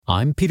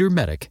I'm Peter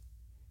Medic,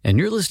 and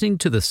you're listening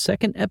to the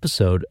second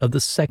episode of the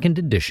second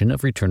edition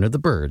of Return of the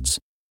Birds,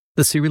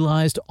 the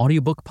serialized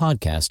audiobook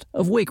podcast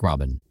of Wake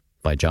Robin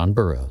by John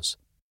Burroughs.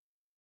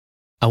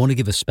 I want to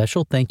give a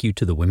special thank you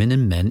to the women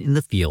and men in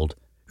the field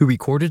who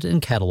recorded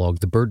and cataloged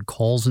the bird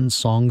calls and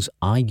songs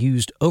I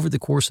used over the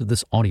course of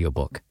this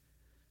audiobook.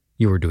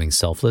 You are doing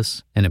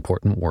selfless and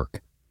important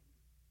work,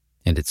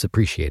 and it's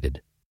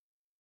appreciated.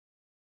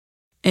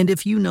 And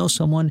if you know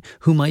someone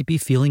who might be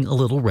feeling a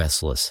little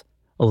restless,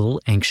 a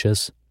little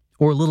anxious,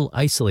 or a little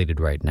isolated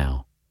right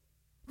now,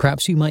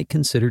 perhaps you might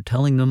consider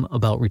telling them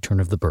about Return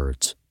of the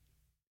Birds.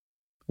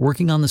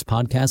 Working on this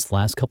podcast the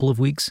last couple of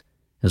weeks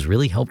has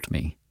really helped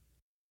me.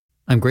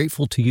 I'm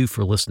grateful to you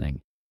for listening.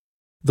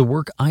 The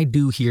work I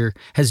do here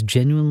has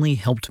genuinely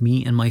helped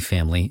me and my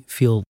family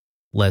feel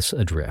less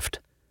adrift.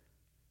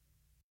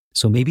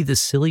 So maybe this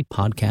silly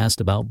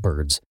podcast about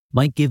birds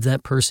might give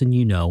that person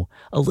you know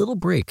a little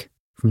break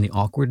from the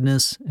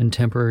awkwardness and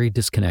temporary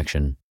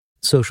disconnection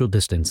social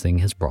distancing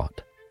has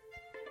brought.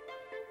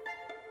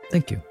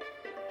 Thank you.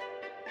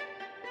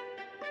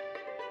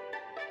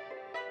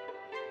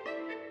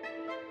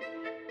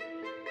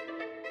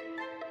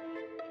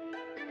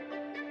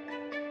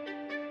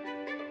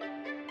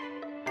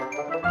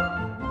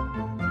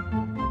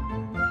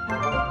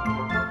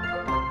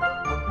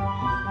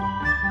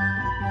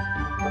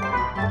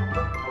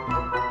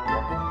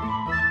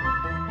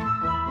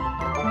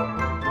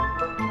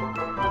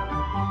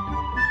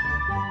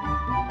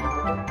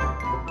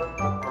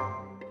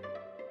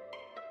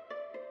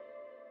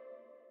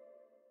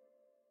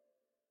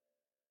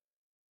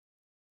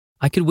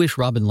 I could wish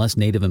Robin less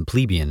native and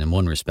plebeian in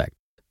one respect,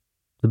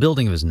 the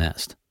building of his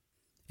nest.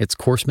 Its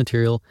coarse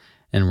material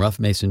and rough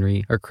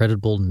masonry are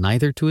creditable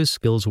neither to his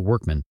skill as a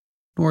workman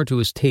nor to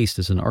his taste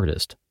as an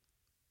artist.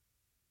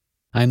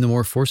 I am the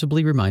more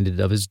forcibly reminded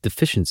of his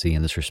deficiency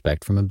in this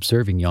respect from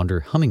observing yonder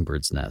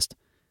hummingbird's nest,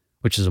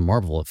 which is a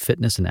marvel of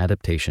fitness and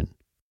adaptation,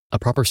 a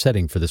proper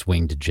setting for this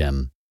winged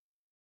gem.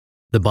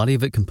 The body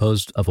of it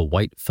composed of a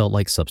white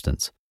felt-like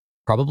substance,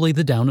 probably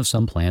the down of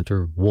some plant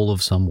or wool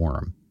of some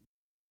worm,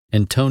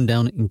 and toned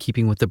down in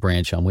keeping with the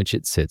branch on which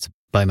it sits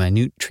by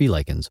minute tree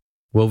lichens,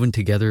 woven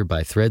together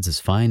by threads as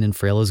fine and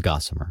frail as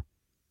gossamer.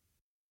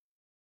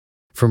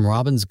 From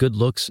Robin's good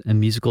looks and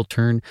musical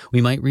turn,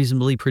 we might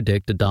reasonably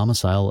predict a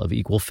domicile of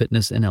equal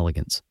fitness and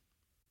elegance.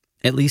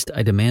 At least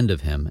I demand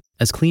of him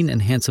as clean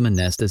and handsome a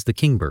nest as the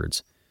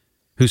kingbirds,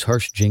 whose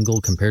harsh jingle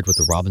compared with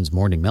the robin's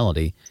morning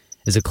melody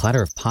is a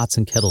clatter of pots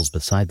and kettles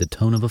beside the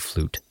tone of a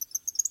flute.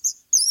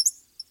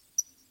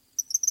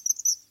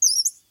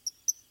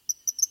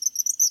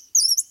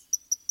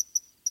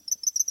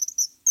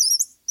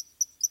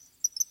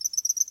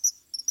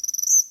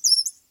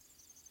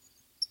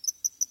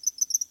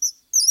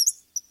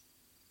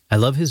 I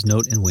love his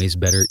note and ways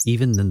better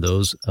even than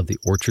those of the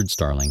orchard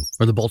starling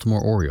or the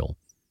Baltimore oriole.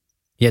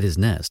 Yet his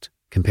nest,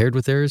 compared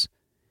with theirs,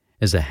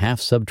 is a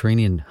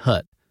half-subterranean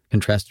hut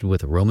contrasted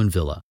with a Roman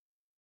villa.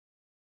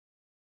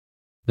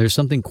 There's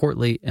something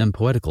courtly and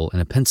poetical in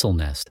a pencil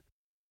nest.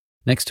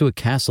 Next to a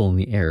castle in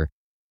the air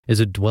is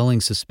a dwelling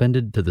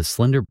suspended to the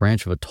slender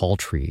branch of a tall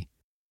tree,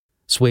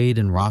 swayed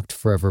and rocked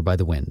forever by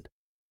the wind.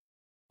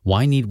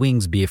 Why need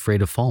wings be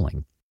afraid of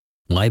falling?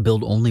 Why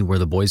build only where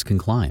the boys can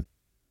climb?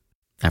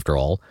 After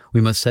all,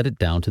 we must set it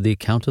down to the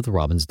account of the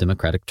robin's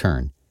democratic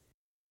turn.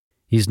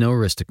 He's no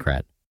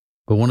aristocrat,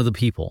 but one of the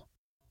people,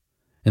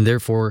 and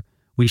therefore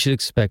we should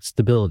expect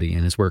stability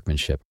in his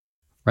workmanship,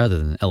 rather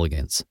than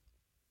elegance.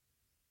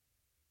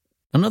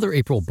 Another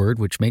April bird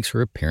which makes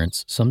her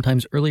appearance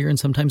sometimes earlier and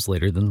sometimes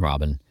later than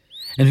robin,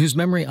 and whose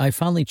memory I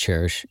fondly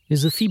cherish,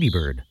 is the phoebe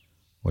bird,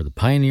 or the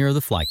pioneer of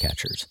the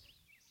flycatchers.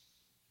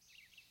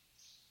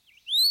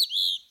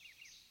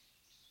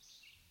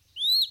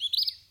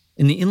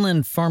 In the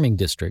inland farming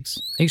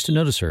districts, I used to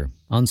notice her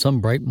on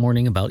some bright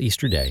morning about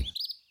Easter Day,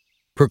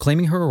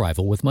 proclaiming her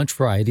arrival with much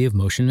variety of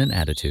motion and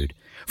attitude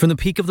from the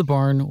peak of the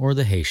barn or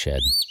the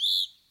hayshed.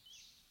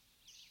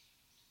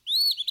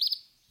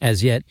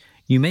 As yet,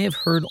 you may have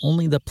heard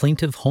only the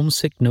plaintive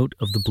homesick note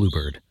of the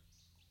bluebird,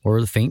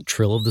 or the faint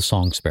trill of the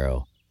song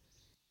sparrow.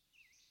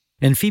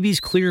 And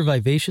Phoebe's clear,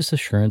 vivacious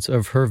assurance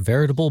of her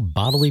veritable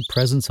bodily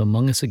presence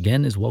among us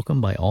again is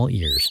welcomed by all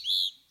ears.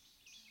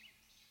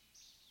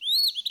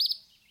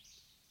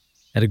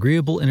 At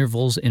agreeable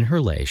intervals in her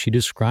lay, she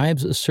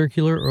describes a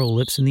circular or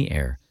ellipse in the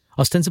air,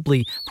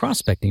 ostensibly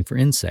prospecting for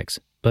insects,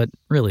 but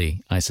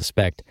really, I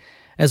suspect,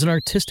 as an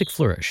artistic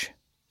flourish,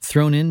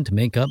 thrown in to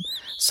make up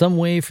some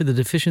way for the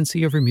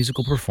deficiency of her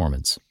musical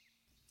performance.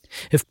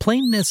 If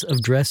plainness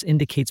of dress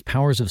indicates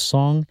powers of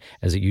song,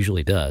 as it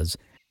usually does,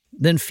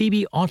 then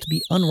Phoebe ought to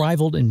be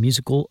unrivaled in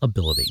musical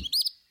ability.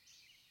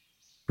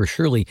 For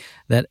surely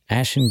that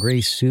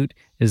ashen-gray suit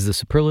is the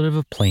superlative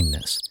of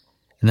plainness,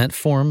 and that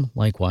form,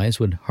 likewise,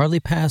 would hardly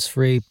pass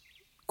for a,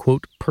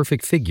 quote,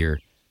 perfect figure,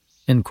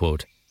 end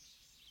quote,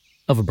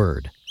 of a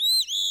bird.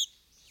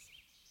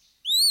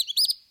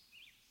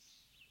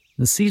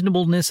 The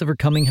seasonableness of her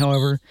coming,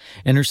 however,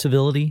 and her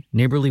civility,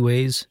 neighborly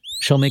ways,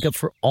 shall make up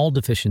for all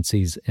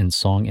deficiencies in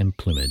song and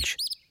plumage.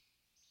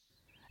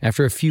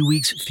 After a few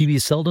weeks, Phoebe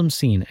is seldom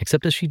seen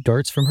except as she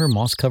darts from her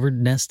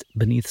moss-covered nest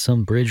beneath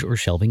some bridge or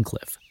shelving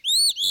cliff.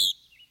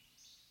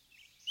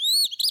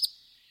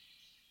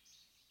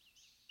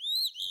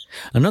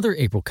 Another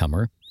April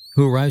comer,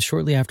 who arrives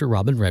shortly after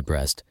Robin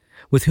Redbreast,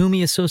 with whom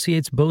he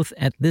associates both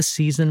at this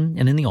season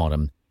and in the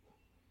autumn,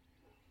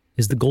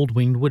 is the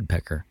gold-winged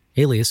woodpecker,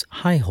 alias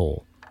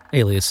High-Hole,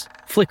 alias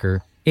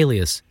Flicker,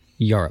 alias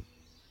Yarp.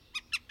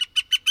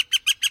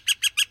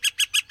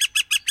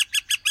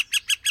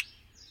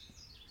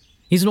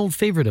 He's an old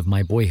favorite of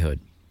my boyhood,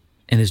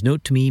 and his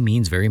note to me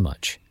means very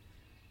much.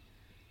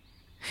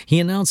 He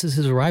announces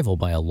his arrival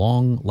by a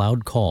long,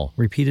 loud call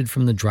repeated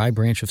from the dry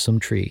branch of some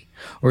tree,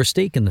 or a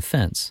stake in the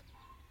fence.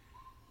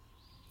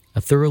 A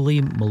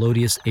thoroughly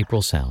melodious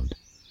April sound.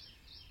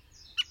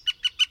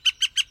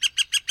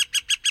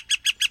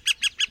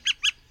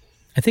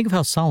 I think of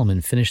how Solomon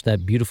finished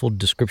that beautiful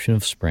description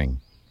of spring.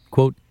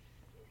 Quote,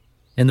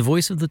 "And the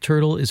voice of the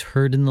turtle is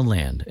heard in the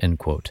land," end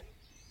quote.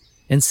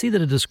 And see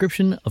that a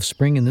description of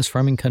spring in this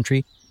farming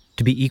country,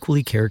 to be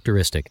equally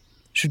characteristic,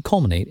 should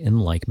culminate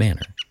in like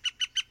manner.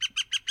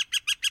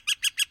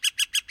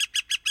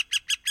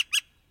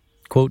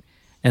 Quote,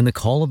 "And the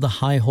call of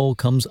the high-hole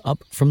comes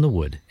up from the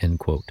wood," end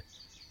quote,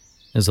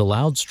 is a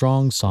loud,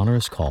 strong,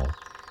 sonorous call,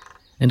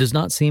 and does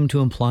not seem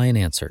to imply an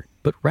answer,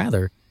 but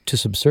rather to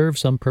subserve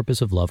some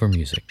purpose of love or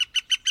music.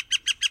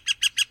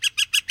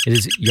 It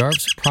is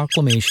Yarp's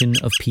proclamation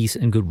of peace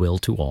and goodwill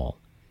to all.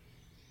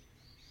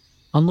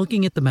 On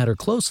looking at the matter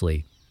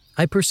closely,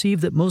 I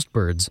perceive that most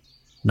birds,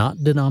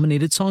 not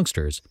denominated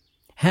songsters,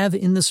 have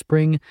in the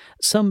spring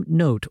some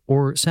note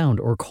or sound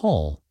or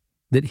call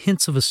that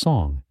hints of a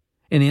song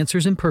and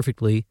answers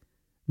imperfectly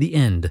the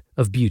end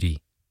of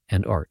beauty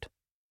and art.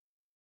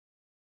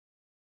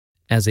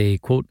 As a,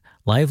 quote,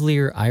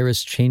 "livelier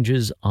iris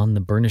changes on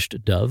the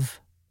burnished dove,"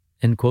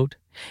 end quote,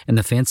 and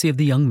the fancy of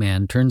the young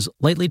man turns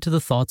lightly to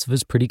the thoughts of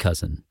his pretty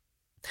cousin.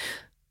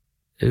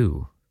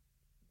 Ooh.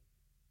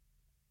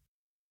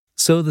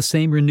 So the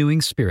same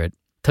renewing spirit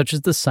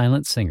touches the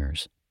silent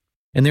singers,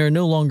 and they are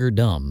no longer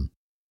dumb.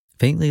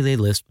 Faintly they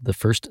lisp the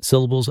first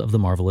syllables of the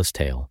marvelous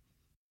tale.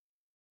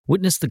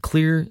 Witness the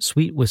clear,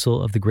 sweet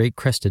whistle of the great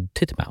crested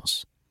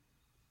titmouse.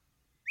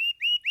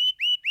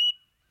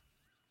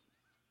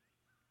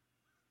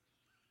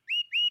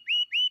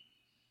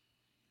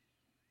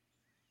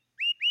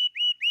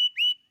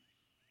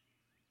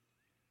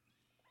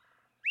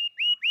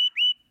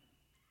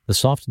 The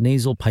soft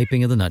nasal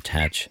piping of the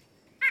nuthatch.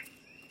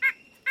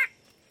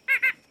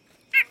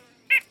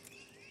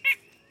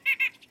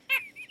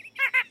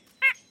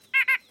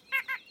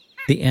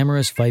 The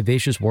amorous,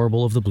 vivacious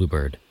warble of the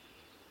bluebird.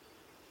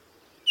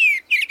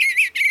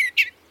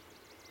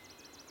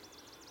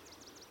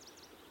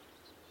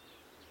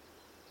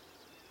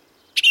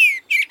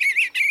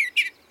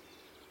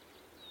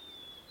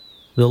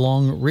 The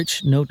long,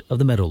 rich note of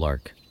the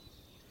meadowlark.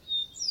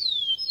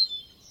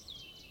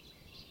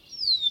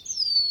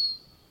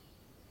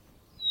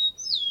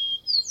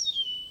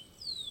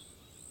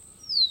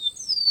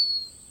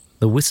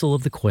 The whistle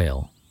of the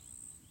quail.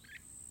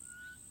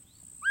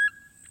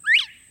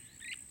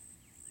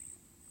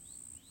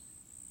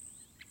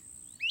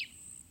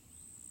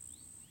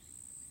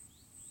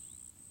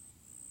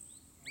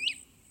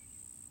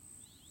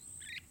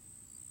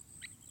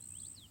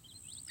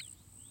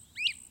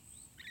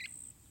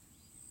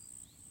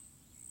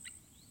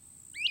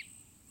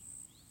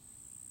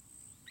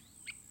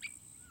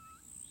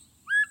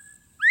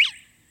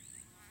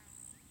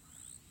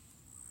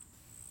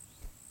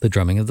 The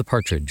drumming of the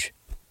partridge.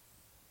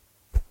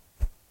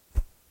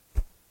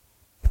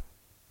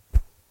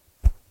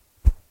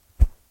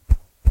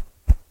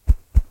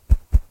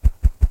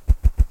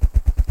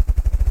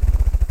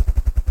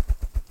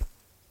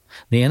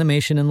 The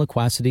animation and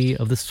loquacity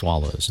of the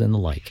swallows and the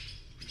like.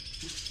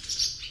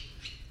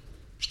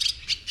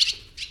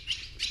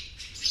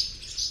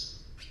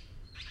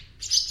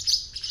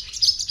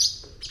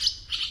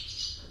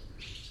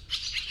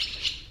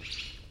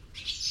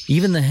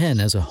 Even the hen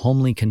has a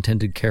homely,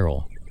 contented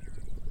carol.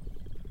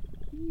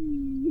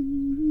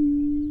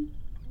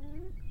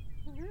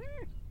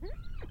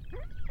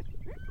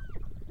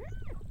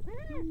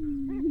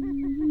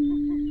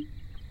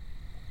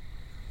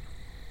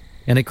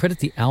 And I credit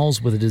the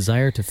owls with a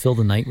desire to fill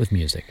the night with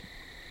music.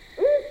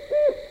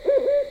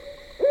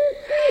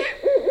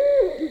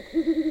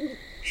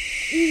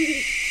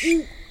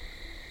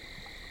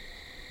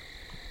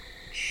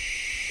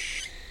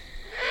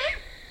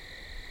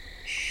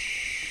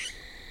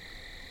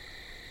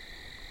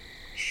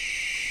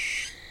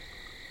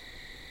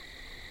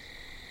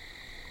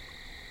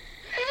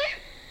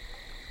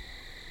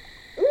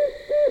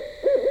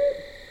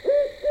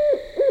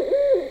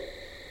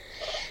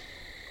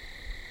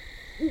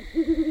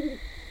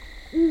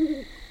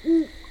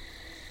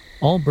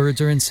 All birds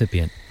are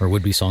incipient, or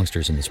would-be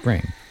songsters in the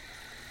spring.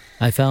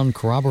 I found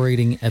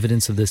corroborating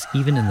evidence of this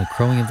even in the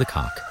crowing of the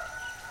cock.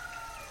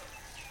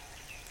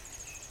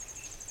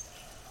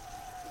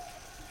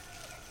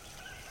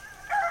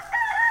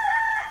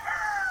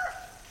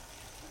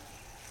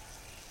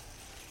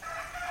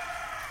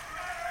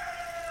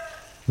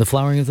 The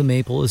flowering of the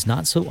maple is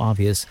not so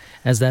obvious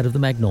as that of the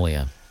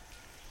magnolia.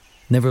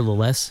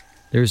 Nevertheless,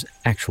 there's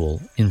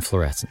actual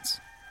inflorescence.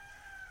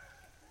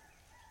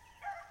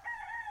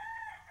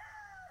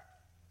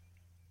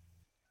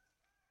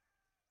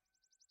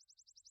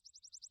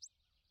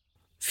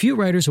 Few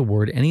writers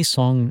award any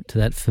song to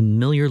that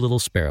familiar little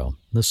sparrow,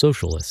 the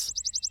socialist.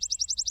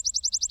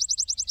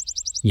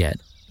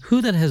 Yet,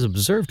 who that has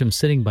observed him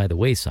sitting by the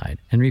wayside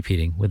and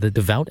repeating with a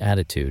devout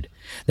attitude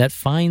that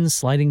fine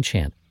sliding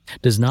chant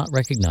does not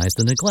recognize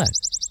the neglect?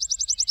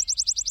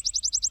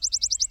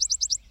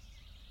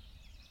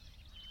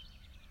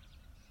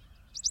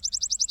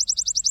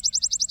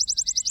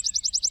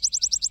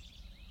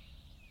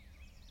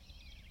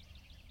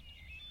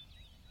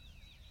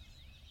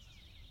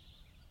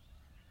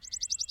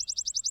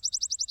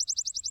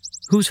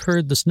 Who's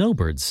heard the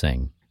snowbirds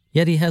sing?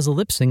 Yet he has a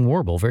lip-sing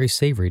warble very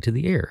savory to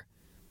the ear.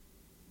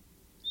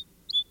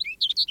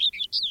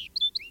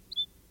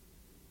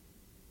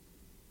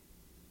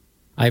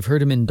 I've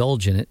heard him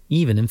indulge in it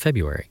even in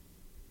February.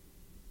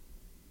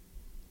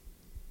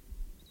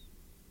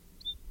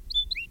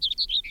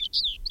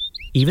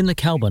 Even the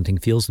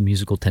cowbunting feels the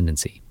musical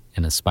tendency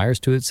and aspires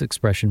to its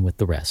expression with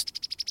the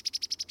rest.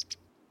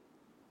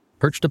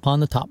 Perched upon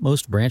the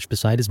topmost branch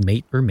beside his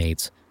mate or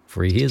mates,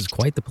 for he is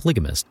quite the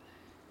polygamist,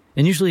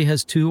 and usually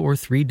has 2 or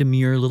 3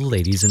 demure little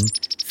ladies in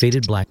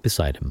faded black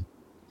beside him.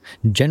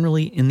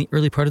 Generally, in the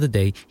early part of the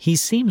day, he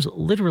seems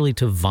literally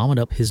to vomit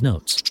up his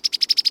notes.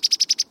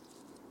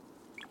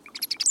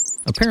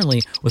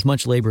 Apparently, with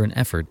much labor and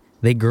effort,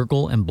 they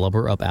gurgle and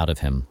blubber up out of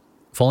him,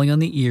 falling on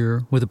the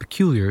ear with a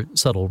peculiar,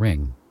 subtle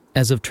ring,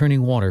 as of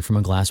turning water from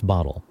a glass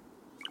bottle,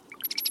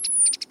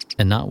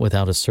 and not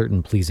without a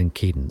certain pleasing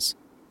cadence.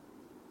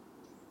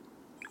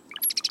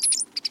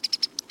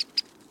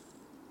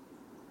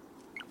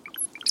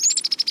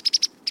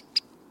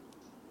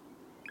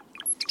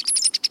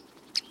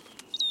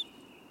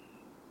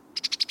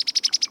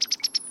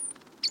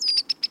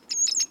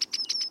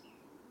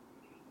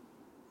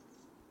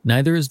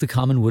 Neither is the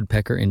common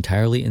woodpecker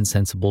entirely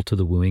insensible to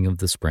the wooing of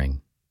the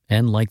spring,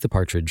 and, like the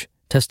partridge,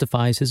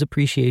 testifies his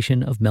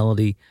appreciation of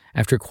melody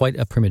after quite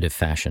a primitive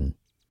fashion.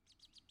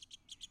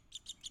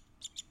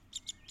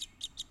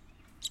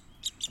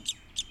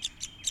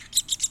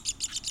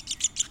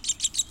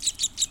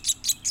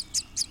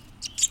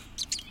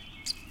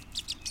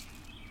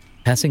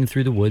 Passing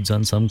through the woods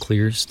on some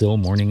clear, still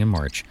morning in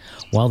March,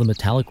 while the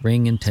metallic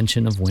ring and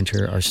tension of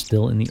winter are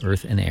still in the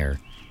earth and air,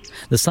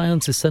 the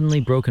silence is suddenly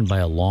broken by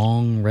a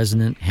long,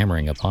 resonant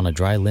hammering upon a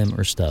dry limb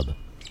or stub.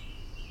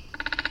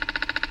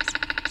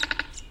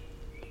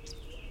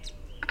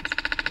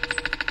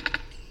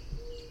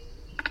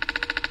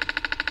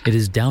 It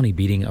is Downy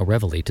beating a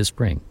reveille to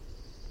spring.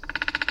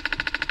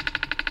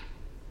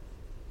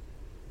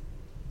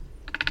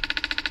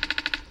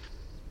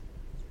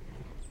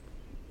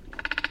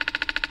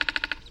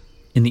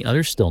 In the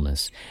utter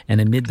stillness and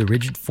amid the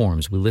rigid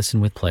forms we listen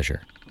with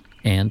pleasure,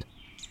 and,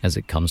 as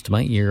it comes to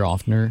my ear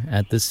oftener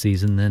at this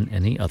season than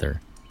any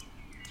other,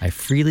 I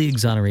freely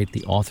exonerate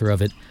the author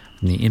of it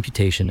from the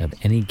imputation of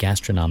any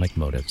gastronomic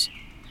motives,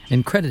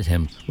 and credit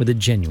him with a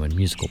genuine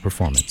musical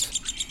performance.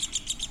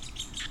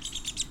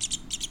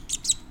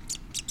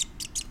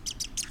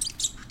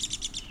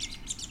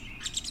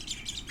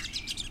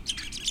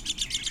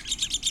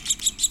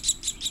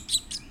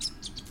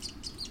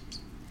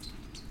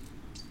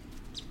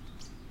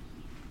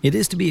 It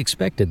is to be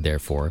expected,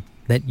 therefore,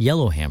 that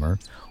Yellowhammer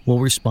will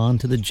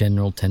respond to the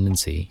general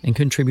tendency and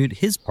contribute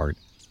his part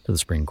to the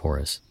spring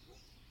chorus.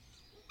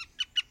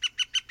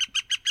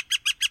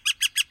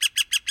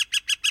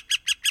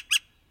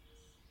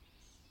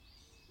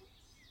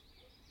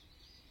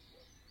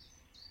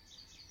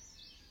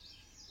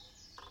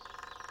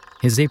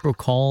 His April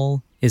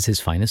call is his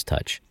finest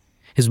touch,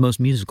 his most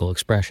musical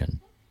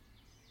expression.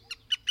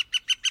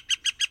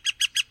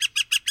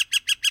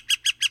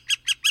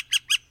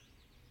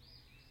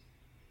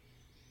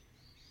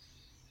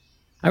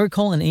 I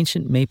recall an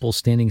ancient maple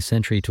standing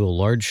sentry to a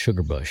large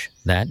sugar bush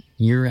that,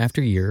 year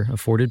after year,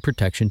 afforded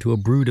protection to a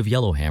brood of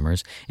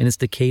yellowhammers in its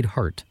decayed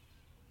heart.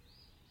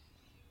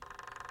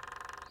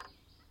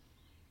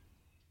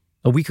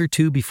 A week or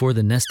 2 before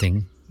the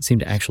nesting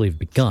seemed to actually have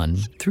begun,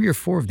 3 or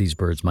 4 of these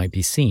birds might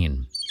be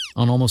seen,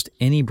 on almost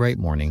any bright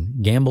morning,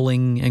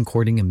 gamboling and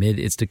courting amid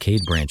its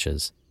decayed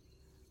branches.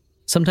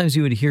 Sometimes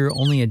you would hear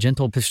only a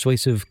gentle,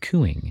 persuasive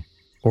cooing,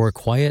 or a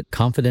quiet,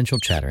 confidential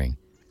chattering.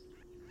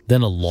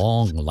 Then a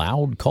long,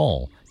 loud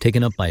call,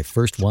 taken up by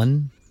first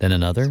one, then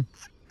another.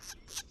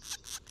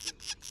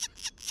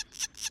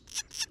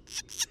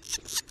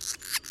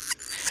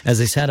 As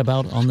they sat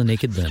about on the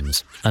naked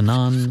limbs,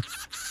 anon,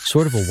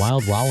 sort of a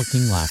wild,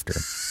 rollicking laughter.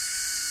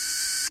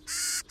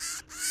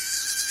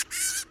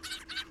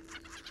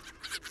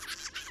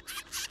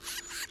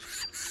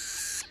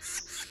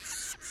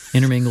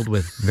 Intermingled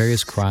with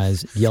various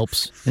cries,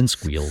 yelps, and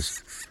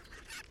squeals,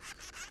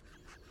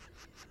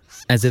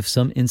 as if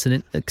some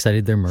incident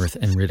excited their mirth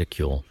and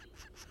ridicule.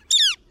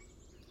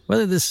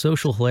 Whether this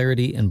social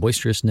hilarity and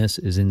boisterousness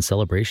is in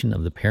celebration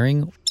of the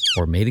pairing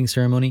or mating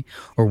ceremony,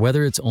 or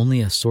whether it's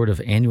only a sort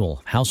of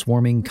annual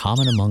housewarming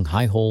common among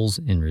high holes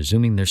in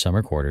resuming their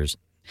summer quarters,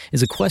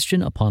 is a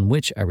question upon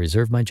which I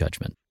reserve my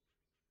judgment.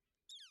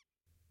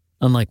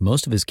 Unlike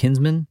most of his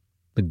kinsmen,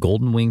 the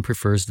golden wing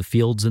prefers the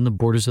fields and the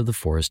borders of the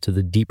forest to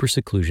the deeper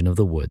seclusion of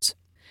the woods,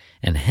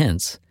 and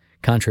hence,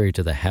 contrary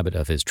to the habit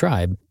of his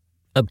tribe,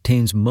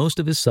 obtains most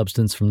of his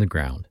substance from the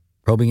ground,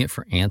 probing it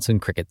for ants and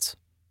crickets.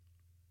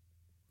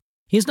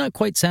 He is not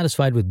quite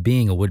satisfied with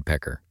being a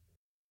woodpecker.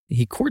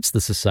 He courts the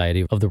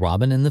society of the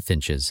robin and the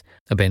finches,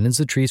 abandons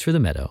the trees for the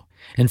meadow,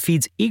 and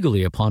feeds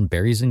eagerly upon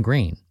berries and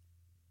grain.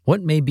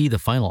 What may be the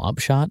final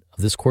upshot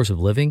of this course of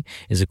living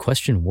is a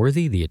question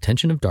worthy the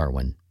attention of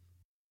Darwin.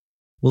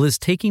 Will his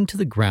taking to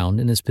the ground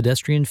and his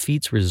pedestrian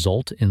feats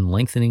result in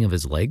lengthening of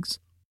his legs?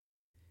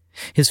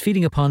 His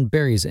feeding upon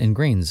berries and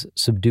grains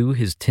subdue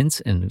his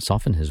tints and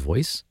soften his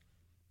voice?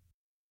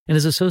 And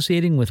his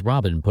associating with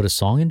robin put a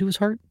song into his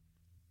heart?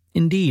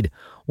 Indeed,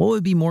 what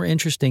would be more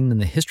interesting than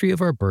the history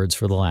of our birds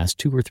for the last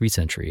 2 or 3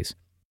 centuries?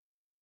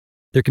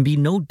 There can be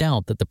no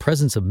doubt that the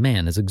presence of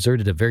man has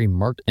exerted a very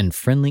marked and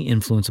friendly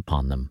influence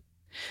upon them,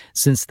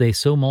 since they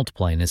so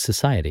multiply in his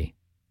society.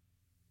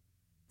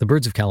 The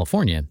birds of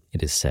California,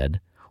 it is said,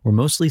 were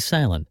mostly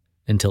silent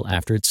until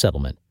after its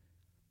settlement,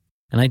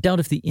 and I doubt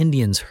if the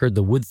Indians heard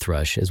the wood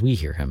thrush as we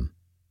hear him.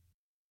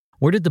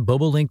 Where did the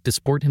bobolink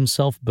disport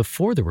himself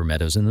before there were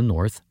meadows in the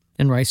north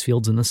and rice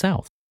fields in the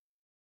south?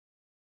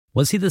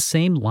 Was he the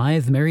same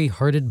lithe,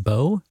 merry-hearted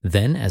beau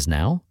then as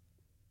now?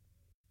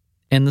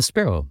 And the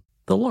sparrow,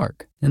 the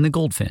lark, and the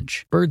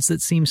goldfinch, birds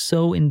that seem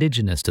so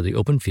indigenous to the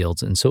open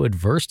fields and so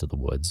adverse to the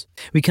woods,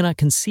 we cannot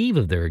conceive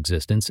of their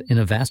existence in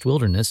a vast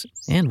wilderness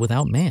and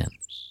without man.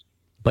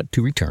 But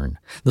to return,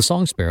 the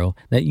song sparrow,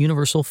 that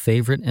universal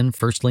favorite and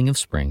firstling of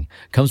spring,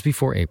 comes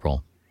before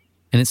April,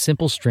 and its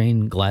simple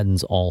strain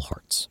gladdens all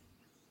hearts.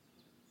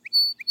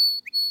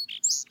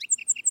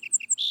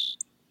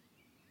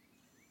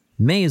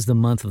 May is the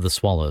month of the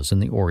swallows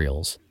and the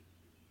orioles.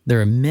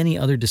 There are many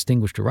other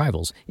distinguished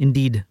arrivals.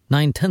 Indeed,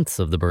 9/10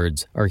 of the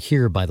birds are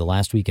here by the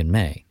last week in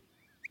May.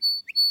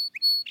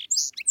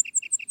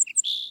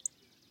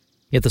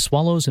 Yet the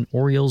swallows and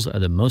orioles are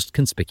the most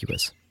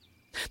conspicuous.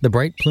 The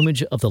bright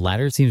plumage of the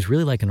latter seems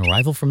really like an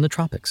arrival from the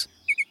tropics.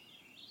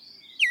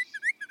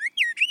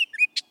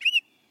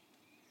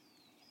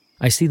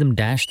 I see them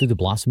dash through the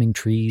blossoming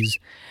trees,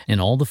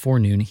 and all the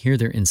forenoon hear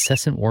their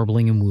incessant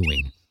warbling and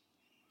wooing.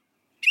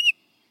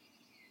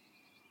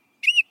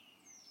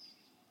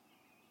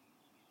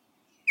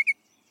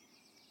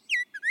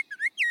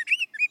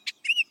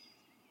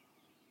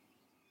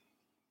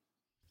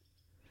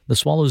 The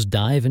swallows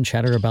dive and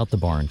chatter about the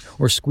barn,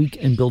 or squeak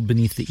and build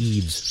beneath the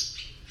eaves.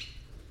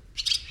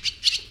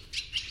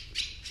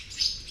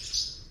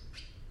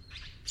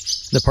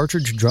 The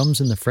partridge drums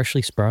in the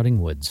freshly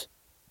sprouting woods.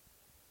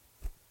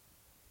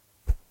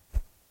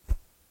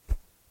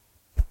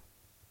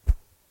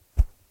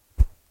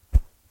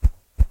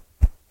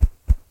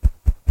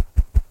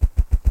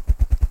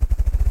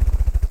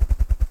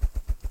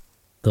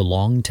 The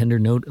long, tender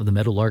note of the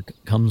meadowlark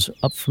comes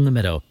up from the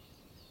meadow.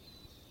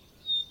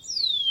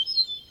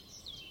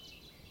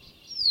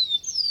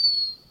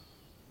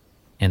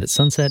 And at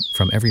sunset,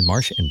 from every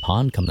marsh and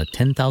pond come the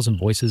 10,000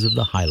 voices of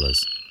the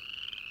hylas.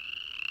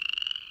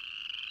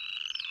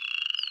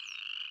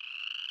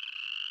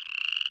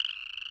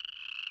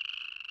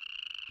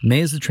 May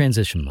is the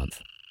transition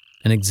month,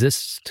 and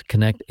exists to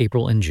connect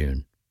April and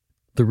June,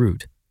 the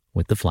root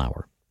with the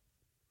flower.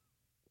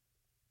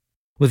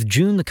 With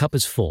June, the cup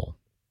is full.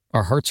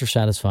 Our hearts are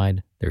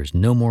satisfied. There is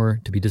no more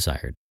to be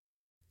desired.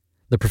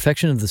 The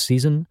perfection of the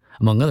season,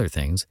 among other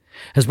things,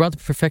 has brought the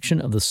perfection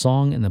of the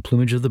song and the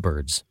plumage of the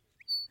birds.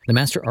 The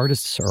master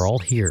artists are all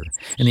here,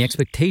 and the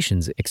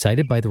expectations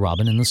excited by the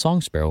robin and the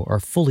song sparrow are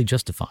fully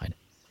justified.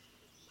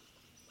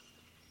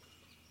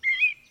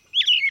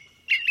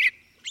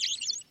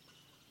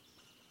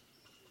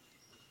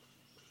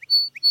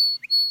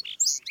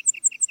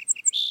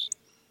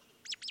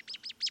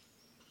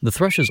 The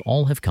thrushes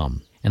all have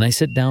come, and I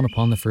sit down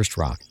upon the first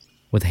rock,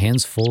 with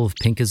hands full of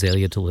pink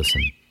azalea to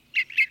listen.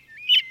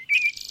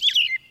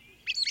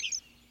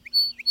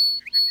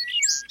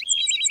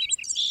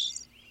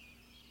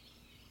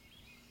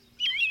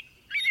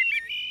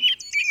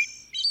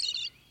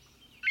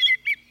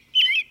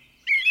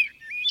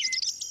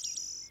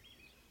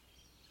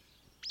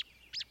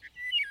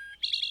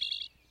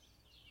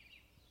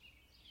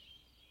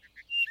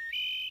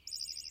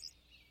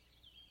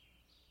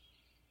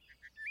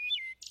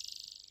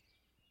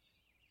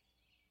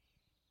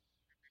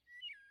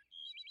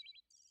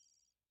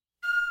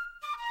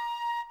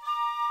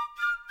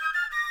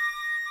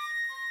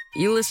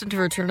 You listen to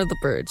Return of the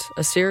Birds,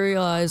 a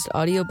serialized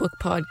audiobook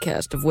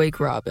podcast of Wake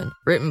Robin,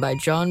 written by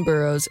John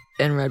Burroughs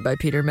and read by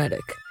Peter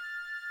Medic.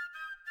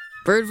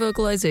 Bird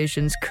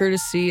vocalizations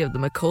courtesy of the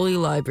Macaulay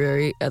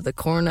Library at the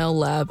Cornell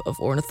Lab of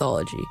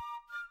Ornithology.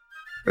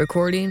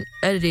 Recording,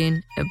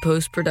 editing, and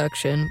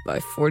post-production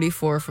by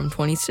 44 from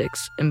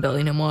 26 in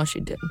Bellingham,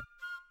 Washington.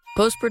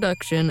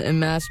 Post-production and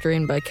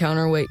mastering by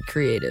Counterweight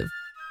Creative.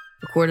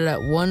 recorded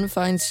at One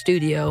Fine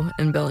Studio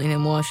in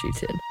Bellingham,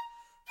 Washington.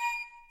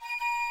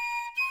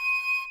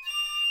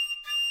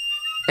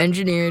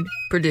 Engineered,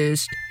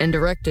 produced, and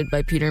directed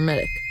by Peter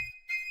Medic.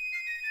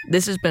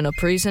 This has been a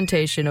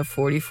presentation of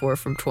 44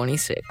 from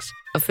 26,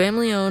 a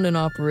family-owned and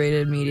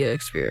operated media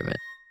experiment.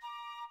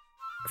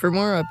 For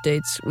more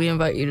updates, we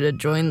invite you to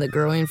join the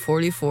growing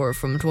 44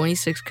 from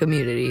 26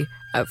 community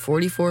at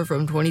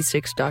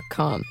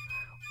 44from26.com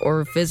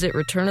or visit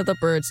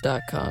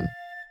returnofthebirds.com.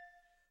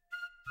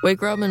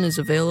 Wake Robin is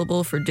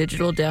available for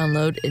digital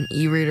download in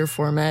e-reader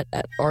format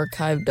at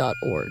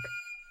archive.org.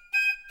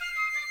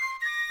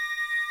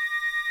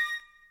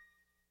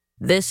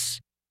 This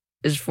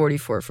is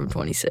 44 from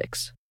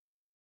 26.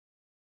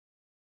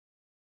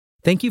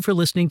 Thank you for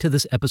listening to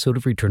this episode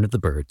of Return of the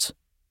Birds.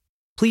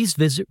 Please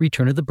visit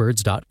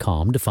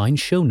returnofthebirds.com to find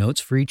show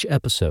notes for each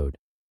episode.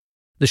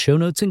 The show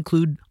notes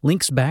include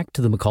links back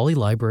to the Macaulay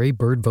Library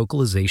bird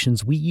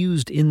vocalizations we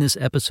used in this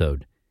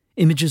episode,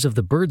 images of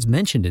the birds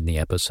mentioned in the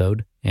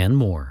episode, and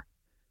more.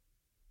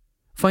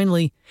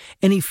 Finally,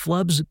 any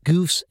flubs,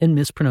 goofs, and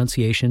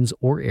mispronunciations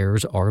or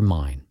errors are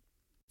mine.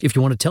 If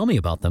you want to tell me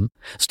about them,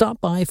 stop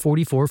by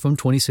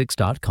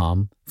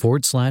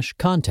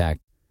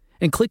 44from26.com/contact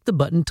and click the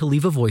button to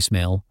leave a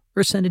voicemail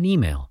or send an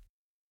email.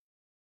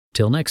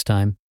 Till next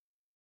time,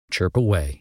 chirp away.